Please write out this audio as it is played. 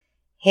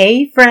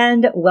Hey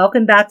friend,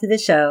 welcome back to the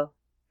show.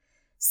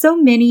 So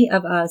many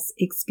of us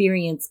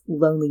experience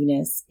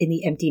loneliness in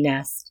the empty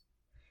nest.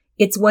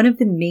 It's one of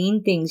the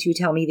main things you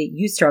tell me that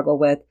you struggle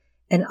with,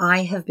 and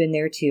I have been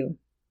there too.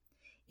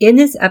 In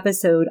this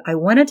episode, I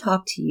want to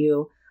talk to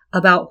you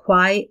about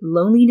why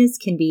loneliness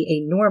can be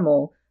a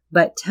normal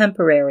but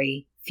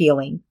temporary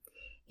feeling,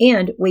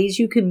 and ways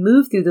you can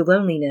move through the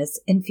loneliness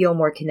and feel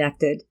more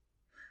connected.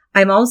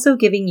 I'm also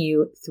giving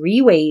you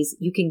 3 ways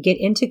you can get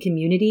into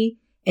community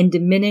and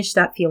diminish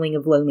that feeling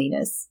of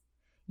loneliness.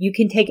 You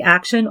can take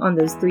action on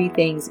those 3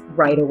 things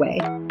right away.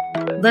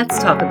 Let's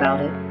talk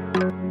about it.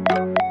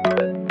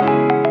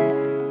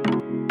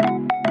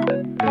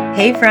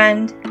 Hey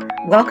friend,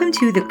 welcome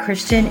to the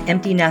Christian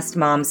Empty Nest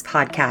Moms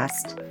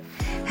podcast.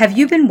 Have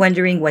you been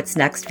wondering what's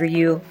next for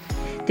you?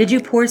 Did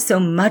you pour so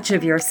much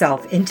of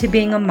yourself into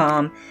being a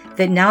mom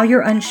that now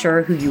you're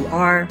unsure who you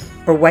are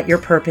or what your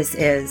purpose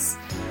is?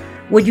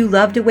 Would you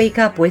love to wake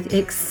up with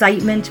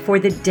excitement for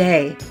the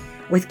day,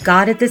 with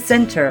God at the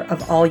center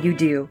of all you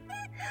do?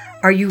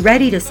 Are you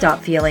ready to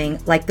stop feeling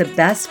like the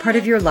best part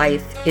of your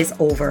life is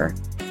over?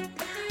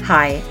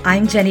 Hi,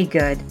 I'm Jenny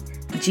Good,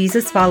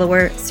 Jesus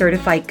follower,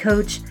 certified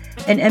coach,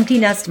 and empty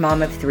nest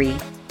mom of 3.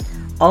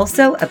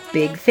 Also a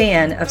big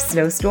fan of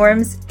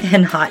snowstorms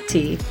and hot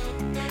tea.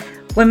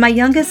 When my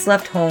youngest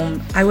left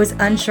home, I was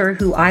unsure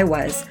who I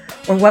was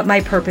or what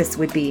my purpose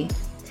would be.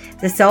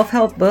 The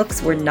self-help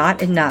books were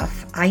not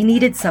enough. I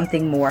needed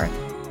something more.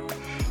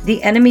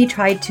 The enemy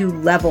tried to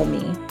level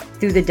me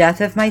through the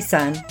death of my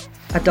son,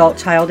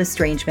 adult-child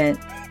estrangement,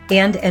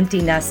 and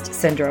empty nest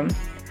syndrome.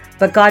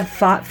 But God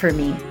fought for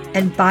me,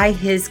 and by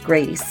His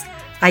grace,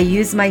 I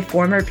used my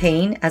former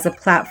pain as a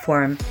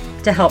platform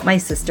to help my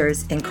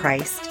sisters in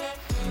Christ.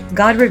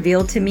 God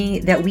revealed to me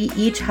that we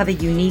each have a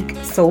unique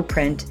soul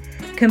print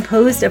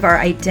composed of our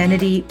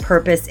identity,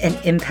 purpose, and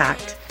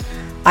impact.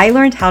 I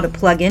learned how to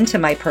plug into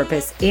my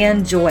purpose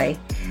and joy,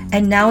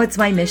 and now it's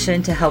my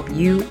mission to help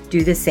you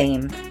do the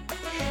same.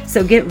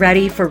 So get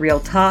ready for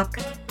real talk,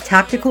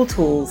 tactical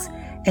tools,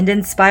 and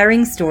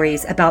inspiring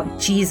stories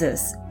about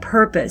Jesus,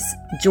 purpose,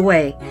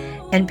 joy,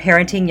 and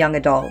parenting young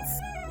adults.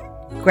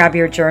 Grab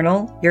your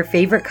journal, your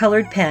favorite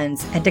colored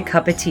pens, and a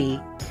cup of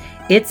tea.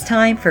 It's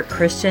time for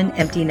Christian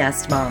Empty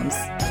Nest Moms.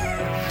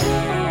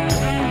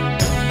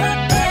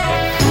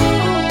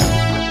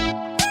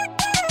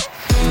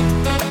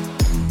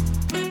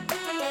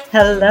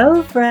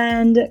 Hello,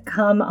 friend.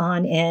 Come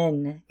on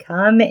in.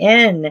 Come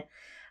in.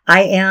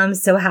 I am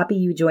so happy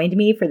you joined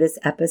me for this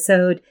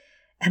episode,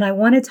 and I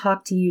want to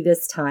talk to you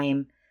this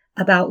time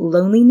about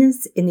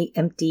loneliness in the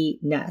empty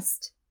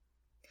nest.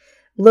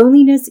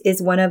 Loneliness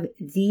is one of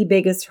the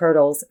biggest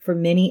hurdles for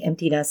many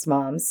empty nest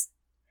moms.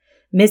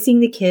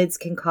 Missing the kids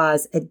can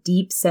cause a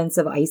deep sense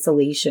of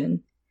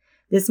isolation.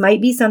 This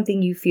might be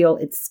something you feel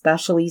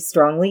especially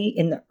strongly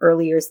in the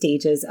earlier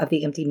stages of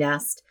the empty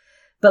nest,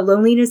 but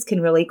loneliness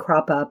can really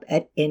crop up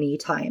at any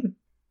time.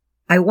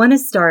 I want to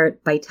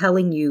start by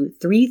telling you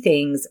 3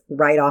 things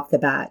right off the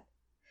bat.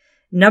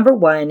 Number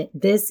 1,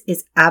 this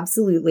is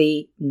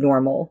absolutely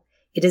normal.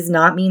 It does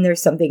not mean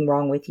there's something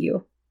wrong with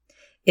you.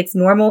 It's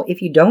normal if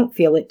you don't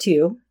feel it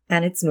too,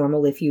 and it's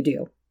normal if you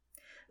do.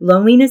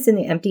 Loneliness in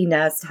the empty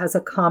nest has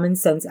a common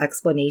sense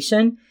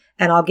explanation,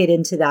 and I'll get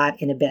into that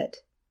in a bit.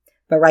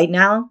 But right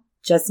now,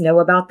 just know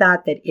about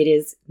that it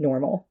is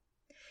normal.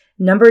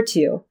 Number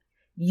 2,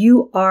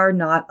 you are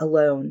not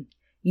alone.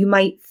 You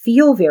might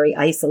feel very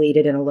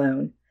isolated and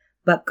alone,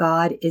 but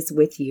God is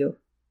with you.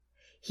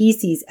 He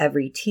sees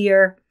every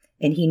tear,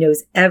 and He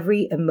knows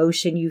every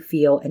emotion you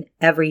feel and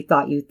every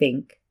thought you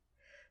think.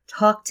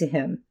 Talk to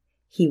Him.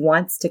 He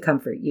wants to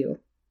comfort you.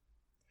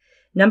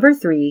 Number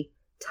 3,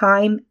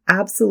 time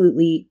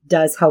absolutely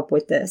does help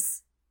with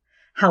this.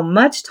 How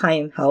much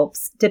time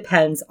helps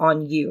depends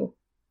on you.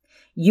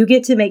 You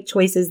get to make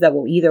choices that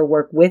will either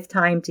work with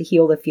time to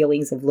heal the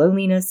feelings of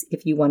loneliness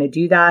if you want to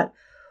do that,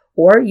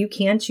 or you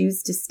can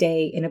choose to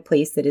stay in a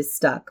place that is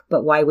stuck.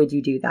 But why would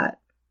you do that?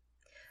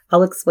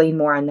 I'll explain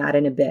more on that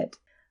in a bit.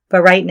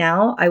 But right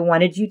now, I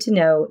wanted you to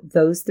know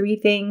those 3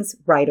 things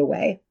right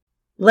away.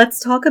 Let's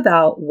talk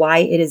about why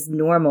it is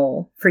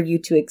normal for you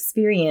to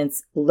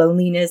experience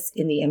loneliness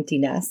in the empty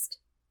nest.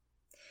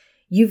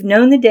 You've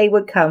known the day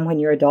would come when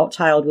your adult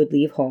child would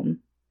leave home.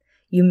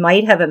 You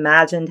might have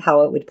imagined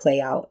how it would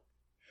play out.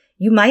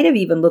 You might have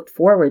even looked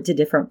forward to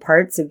different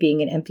parts of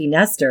being an empty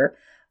nester,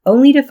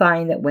 only to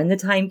find that when the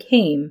time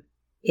came,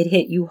 it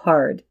hit you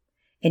hard,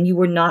 and you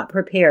were not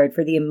prepared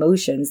for the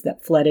emotions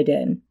that flooded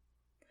in.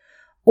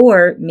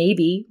 Or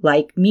maybe,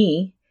 like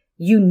me,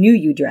 you knew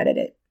you dreaded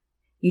it.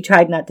 You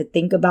tried not to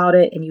think about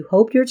it, and you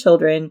hoped your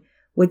children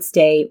would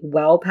stay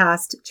well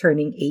past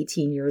turning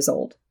 18 years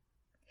old.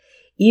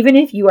 Even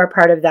if you are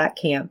part of that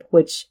camp,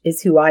 which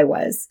is who I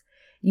was,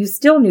 you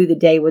still knew the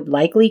day would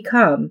likely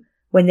come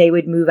when they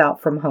would move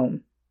out from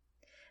home.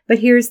 But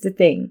here's the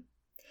thing.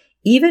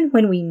 Even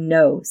when we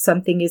know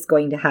something is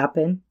going to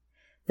happen,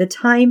 the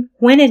time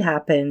when it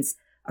happens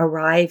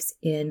arrives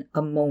in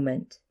a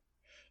moment.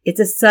 It's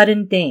a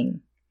sudden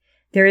thing.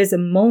 There is a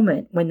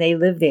moment when they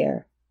live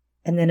there,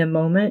 and then a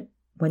moment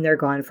when they're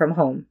gone from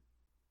home.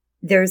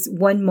 There's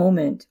one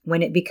moment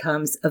when it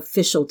becomes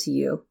official to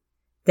you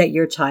that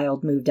your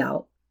child moved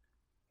out.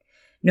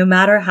 No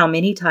matter how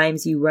many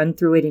times you run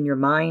through it in your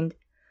mind,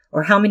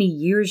 or how many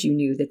years you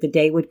knew that the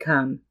day would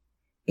come,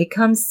 it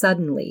comes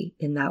suddenly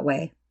in that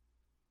way.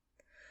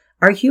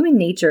 Our human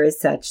nature is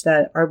such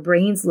that our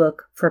brains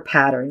look for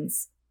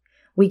patterns.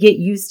 We get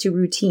used to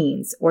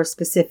routines or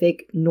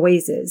specific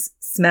noises,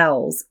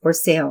 smells, or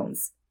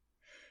sounds.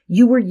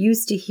 You were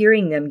used to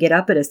hearing them get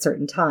up at a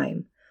certain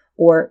time,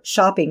 or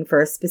shopping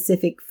for a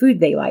specific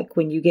food they like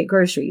when you get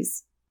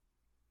groceries.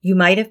 You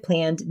might have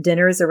planned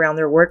dinners around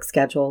their work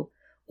schedule,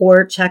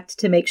 or checked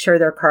to make sure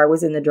their car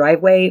was in the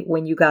driveway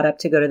when you got up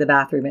to go to the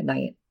bathroom at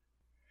night.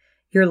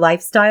 Your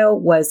lifestyle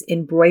was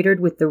embroidered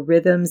with the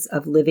rhythms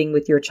of living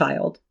with your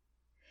child.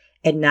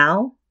 And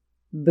now,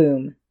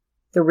 boom,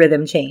 the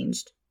rhythm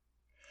changed.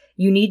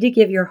 You need to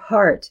give your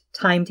heart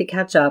time to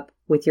catch up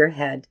with your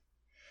head.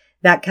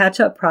 That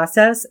catch-up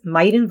process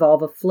might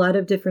involve a flood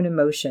of different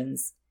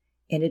emotions,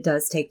 and it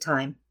does take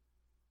time.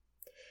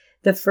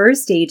 The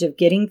first stage of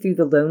getting through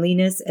the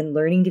loneliness and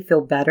learning to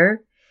feel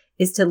better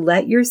is to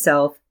let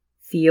yourself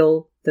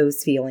feel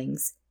those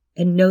feelings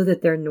and know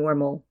that they're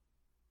normal.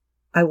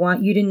 I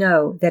want you to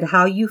know that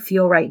how you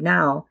feel right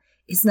now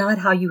is not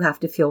how you have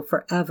to feel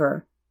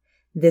forever.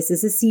 This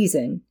is a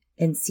season,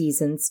 and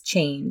seasons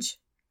change.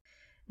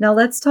 Now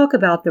let's talk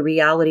about the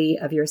reality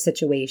of your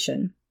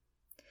situation.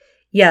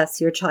 Yes,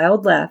 your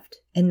child left,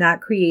 and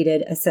that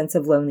created a sense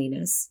of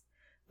loneliness,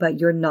 but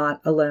you're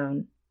not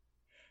alone.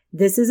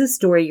 This is a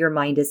story your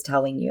mind is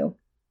telling you.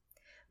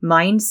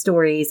 Mind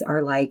stories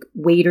are like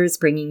waiters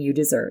bringing you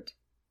dessert.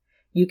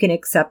 You can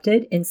accept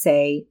it and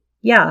say,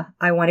 yeah,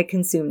 I want to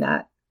consume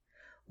that.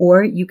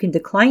 Or you can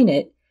decline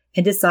it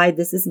and decide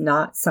this is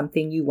not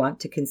something you want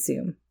to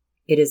consume.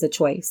 It is a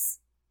choice.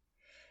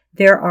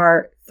 There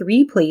are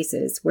 3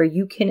 places where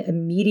you can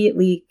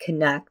immediately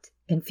connect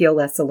and feel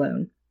less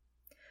alone.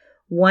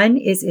 One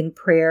is in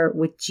prayer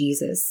with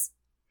Jesus.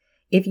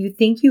 If you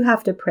think you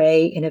have to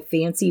pray in a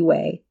fancy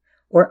way,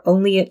 or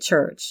only at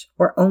church,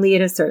 or only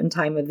at a certain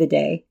time of the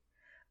day,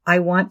 I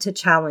want to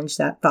challenge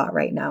that thought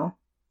right now.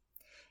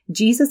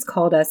 Jesus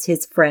called us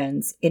his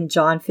friends in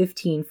John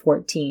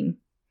 15:14.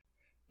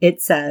 It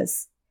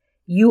says,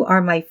 "You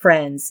are my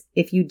friends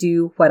if you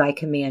do what I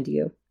command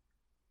you."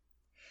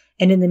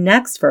 And in the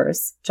next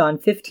verse, John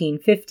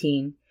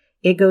 15:15,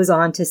 it goes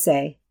on to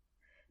say,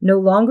 "No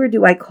longer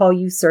do I call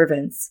you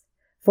servants,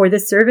 for the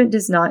servant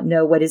does not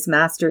know what his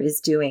master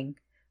is doing,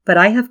 but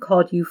I have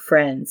called you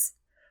friends,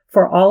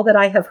 for all that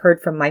I have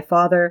heard from my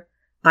Father,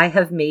 I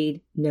have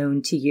made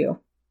known to you."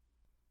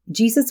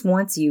 Jesus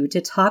wants you to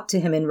talk to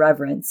him in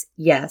reverence,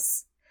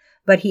 yes,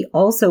 but he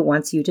also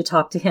wants you to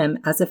talk to him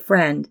as a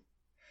friend,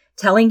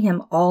 telling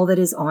him all that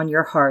is on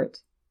your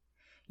heart.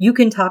 You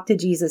can talk to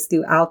Jesus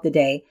throughout the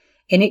day,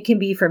 and it can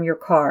be from your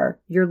car,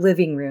 your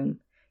living room,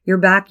 your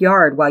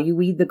backyard while you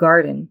weed the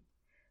garden.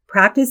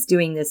 Practice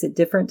doing this at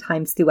different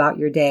times throughout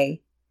your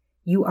day.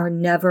 You are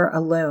never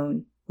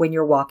alone when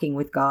you're walking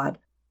with God.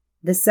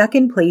 The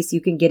second place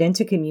you can get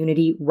into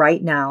community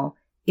right now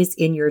is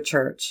in your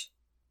church.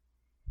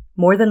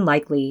 More than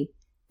likely,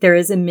 there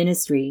is a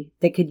ministry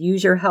that could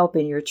use your help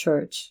in your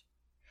church.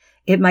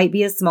 It might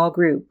be a small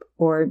group,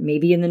 or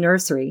maybe in the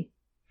nursery.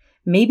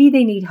 Maybe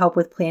they need help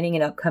with planning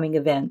an upcoming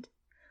event,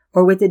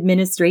 or with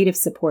administrative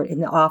support in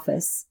the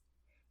office.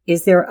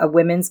 Is there a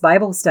women's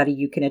Bible study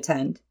you can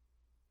attend?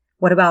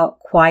 What about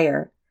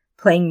choir,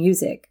 playing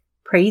music,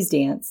 praise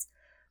dance,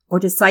 or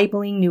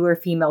discipling newer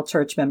female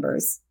church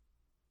members?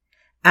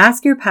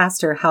 Ask your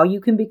pastor how you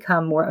can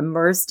become more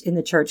immersed in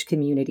the church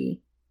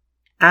community.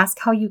 Ask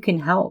how you can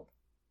help.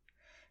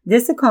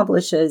 This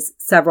accomplishes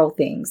several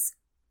things.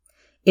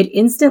 It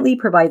instantly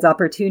provides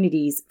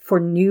opportunities for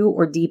new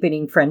or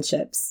deepening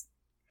friendships.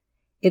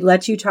 It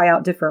lets you try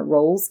out different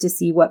roles to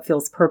see what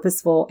feels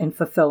purposeful and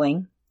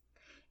fulfilling.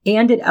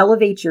 And it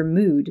elevates your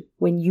mood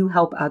when you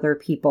help other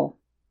people.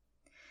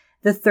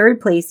 The third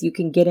place you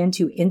can get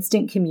into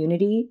instant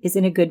community is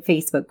in a good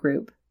Facebook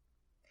group.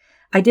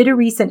 I did a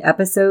recent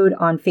episode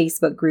on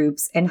Facebook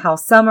groups and how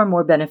some are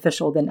more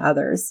beneficial than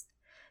others,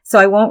 so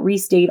I won't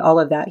restate all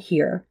of that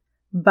here,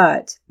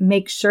 but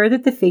make sure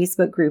that the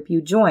Facebook group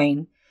you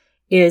join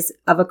is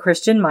of a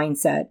Christian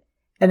mindset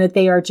and that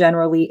they are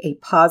generally a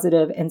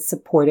positive and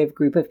supportive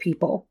group of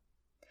people.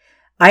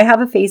 I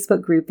have a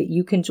Facebook group that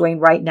you can join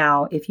right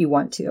now if you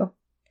want to.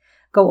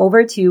 Go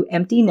over to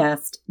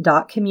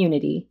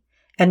emptynest.community,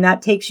 and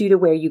that takes you to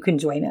where you can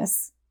join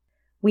us.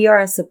 We are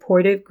a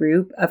supportive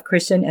group of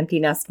Christian empty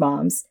nest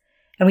moms,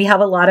 and we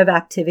have a lot of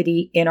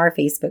activity in our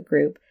Facebook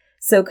group.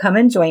 So come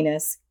and join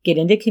us, get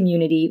into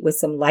community with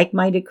some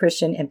like-minded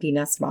Christian empty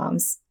nest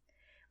moms.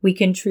 We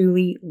can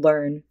truly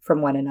learn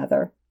from one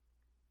another.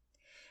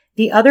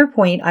 The other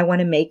point I want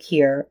to make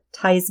here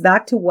ties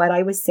back to what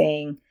I was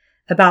saying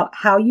about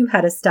how you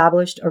had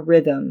established a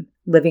rhythm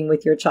living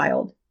with your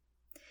child.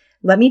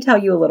 Let me tell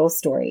you a little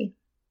story.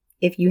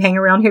 If you hang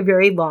around here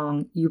very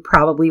long, you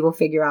probably will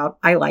figure out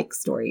I like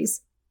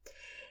stories.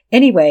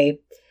 Anyway,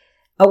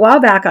 A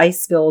while back, I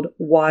spilled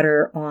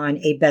water on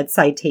a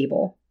bedside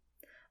table.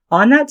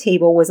 On that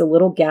table was a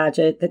little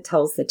gadget that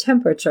tells the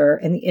temperature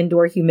and the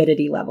indoor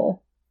humidity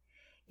level.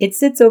 It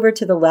sits over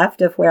to the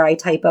left of where I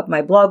type up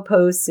my blog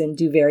posts and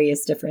do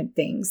various different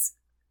things.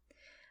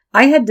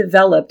 I had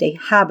developed a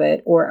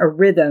habit or a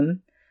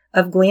rhythm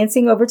of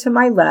glancing over to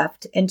my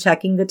left and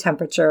checking the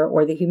temperature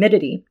or the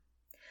humidity.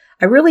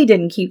 I really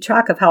didn't keep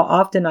track of how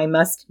often I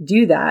must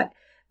do that,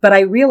 but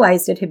I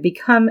realized it had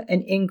become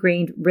an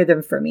ingrained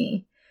rhythm for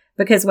me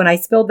because when I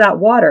spilled that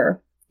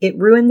water, it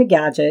ruined the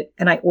gadget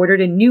and I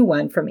ordered a new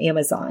one from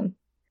Amazon.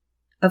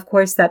 Of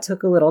course, that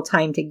took a little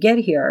time to get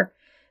here,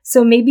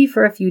 so maybe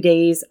for a few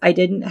days I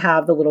didn't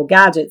have the little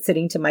gadget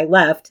sitting to my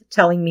left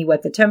telling me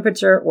what the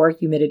temperature or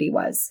humidity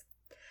was.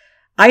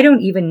 I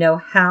don't even know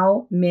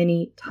how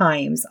many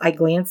times I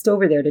glanced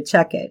over there to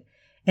check it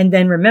and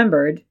then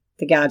remembered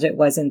the gadget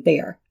wasn't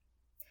there.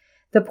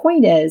 The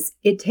point is,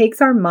 it takes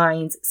our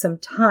minds some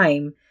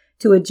time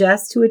to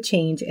adjust to a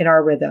change in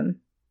our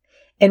rhythm.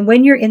 And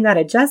when you're in that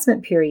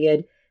adjustment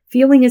period,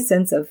 feeling a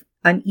sense of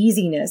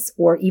uneasiness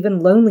or even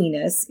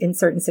loneliness in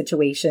certain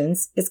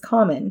situations is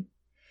common.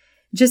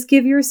 Just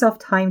give yourself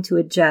time to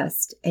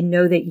adjust and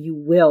know that you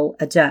will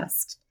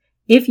adjust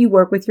if you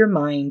work with your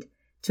mind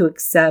to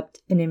accept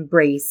and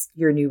embrace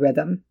your new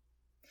rhythm.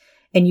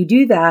 And you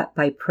do that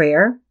by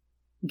prayer,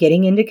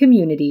 getting into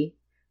community,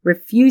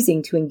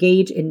 refusing to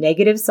engage in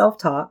negative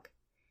self-talk,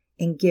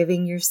 and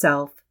giving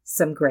yourself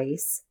some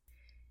grace.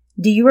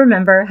 Do you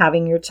remember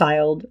having your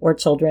child or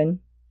children?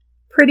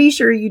 Pretty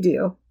sure you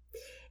do.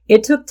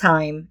 It took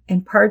time,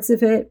 and parts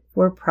of it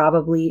were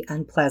probably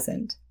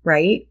unpleasant,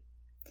 right?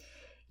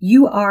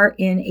 You are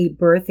in a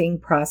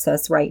birthing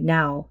process right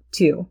now,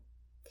 too.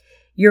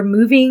 You're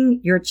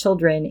moving your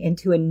children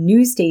into a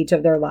new stage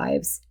of their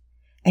lives,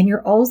 and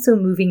you're also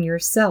moving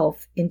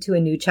yourself into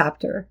a new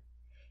chapter.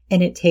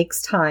 And it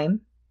takes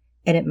time,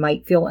 and it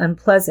might feel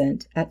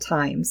unpleasant at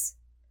times.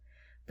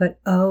 But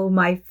oh,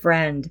 my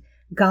friend,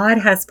 God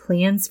has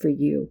plans for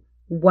you,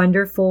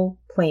 wonderful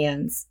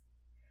plans.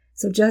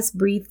 So just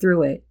breathe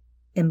through it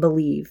and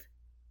believe.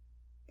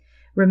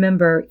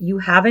 Remember, you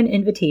have an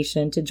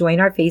invitation to join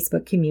our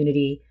Facebook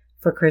community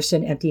for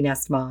Christian Empty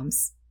Nest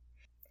Moms.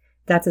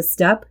 That's a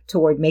step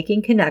toward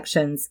making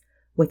connections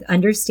with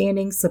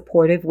understanding,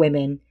 supportive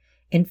women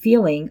and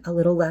feeling a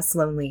little less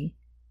lonely.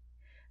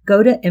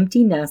 Go to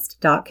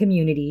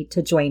emptynest.community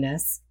to join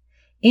us.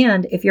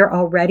 And if you're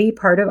already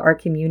part of our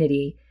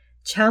community,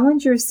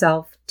 challenge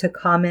yourself to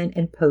comment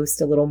and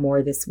post a little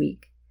more this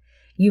week.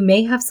 You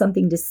may have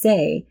something to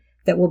say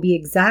that will be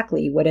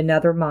exactly what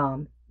another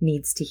mom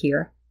needs to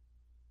hear.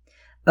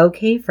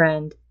 Okay,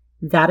 friend,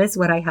 that is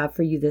what I have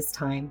for you this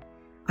time.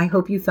 I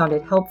hope you found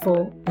it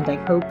helpful, and I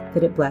hope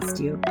that it blessed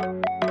you.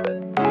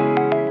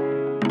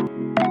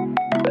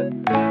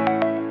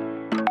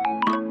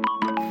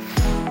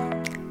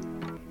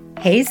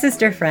 Hey,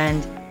 sister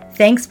friend.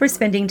 Thanks for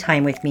spending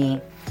time with me.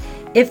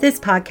 If this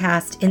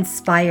podcast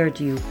inspired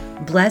you,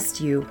 blessed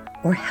you,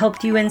 or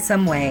helped you in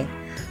some way,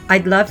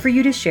 I'd love for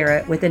you to share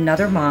it with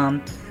another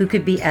mom who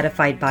could be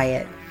edified by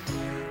it.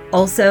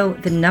 Also,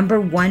 the number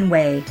one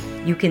way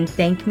you can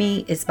thank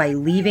me is by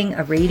leaving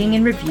a rating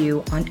and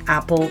review on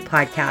Apple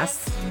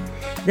Podcasts.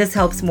 This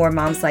helps more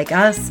moms like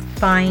us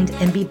find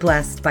and be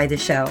blessed by the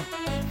show.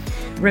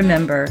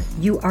 Remember,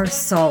 you are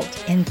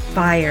salt and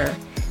fire.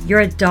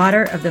 You're a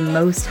daughter of the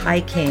Most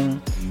High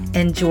King,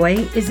 and joy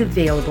is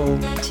available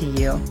to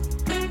you.